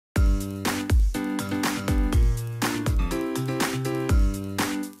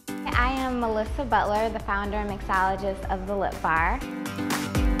Melissa Butler, the founder and mixologist of the Lip Bar.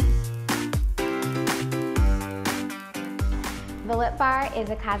 The Lip Bar is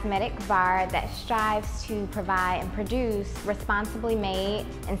a cosmetic bar that strives to provide and produce responsibly made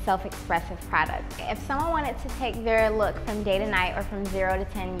and self-expressive products. If someone wanted to take their look from day to night or from 0 to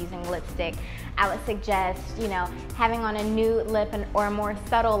 10 using lipstick, I would suggest, having on a nude lip or a more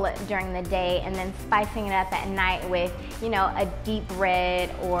subtle lip during the day and then spicing it up at night with, a deep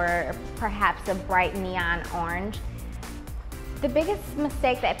red or perhaps a bright neon orange. The biggest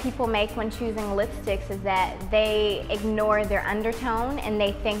mistake that people make when choosing lipsticks is that they ignore their undertone and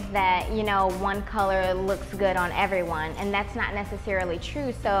they think that, one color looks good on everyone, and that's not necessarily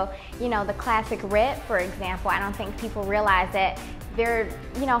true. So, the classic red, for example, I don't think people realize that there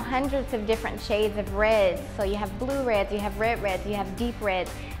are, hundreds of different shades of reds. So you have blue reds, you have red reds, you have deep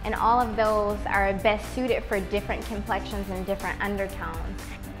reds, and all of those are best suited for different complexions and different undertones.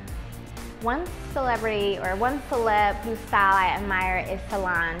 One celebrity or one celeb whose style I admire is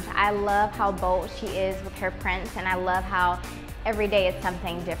Solange. I love how bold she is with her prints, and I love how every day is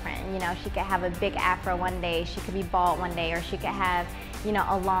something different. She could have a big afro one day, she could be bald one day, or she could have,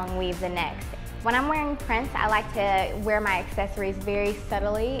 a long weave the next. When I'm wearing prints, I like to wear my accessories very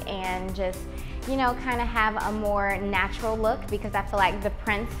subtly and just, kind of have a more natural look, because I feel like the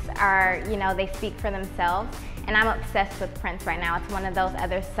prints are, they speak for themselves. And I'm obsessed with prints right now. It's one of those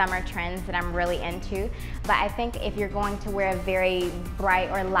other summer trends that I'm really into. But I think if you're going to wear a very bright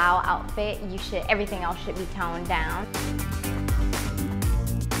or loud outfit, everything else should be toned down.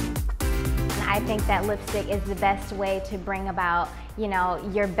 And I think that lipstick is the best way to bring about,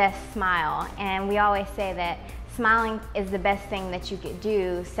 your best smile. And we always say that smiling is the best thing that you could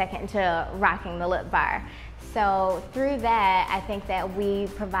do, second to rocking the Lip Bar. So through that, I think that we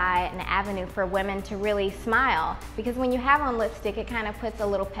provide an avenue for women to really smile, because when you have on lipstick, it kind of puts a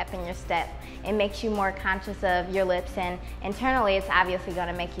little pep in your step. It makes you more conscious of your lips, and internally it's obviously going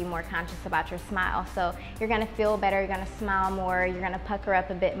to make you more conscious about your smile. So you're going to feel better, you're going to smile more, you're going to pucker up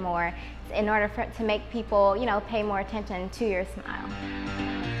a bit more in order to make people, pay more attention to your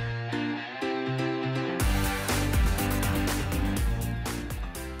smile.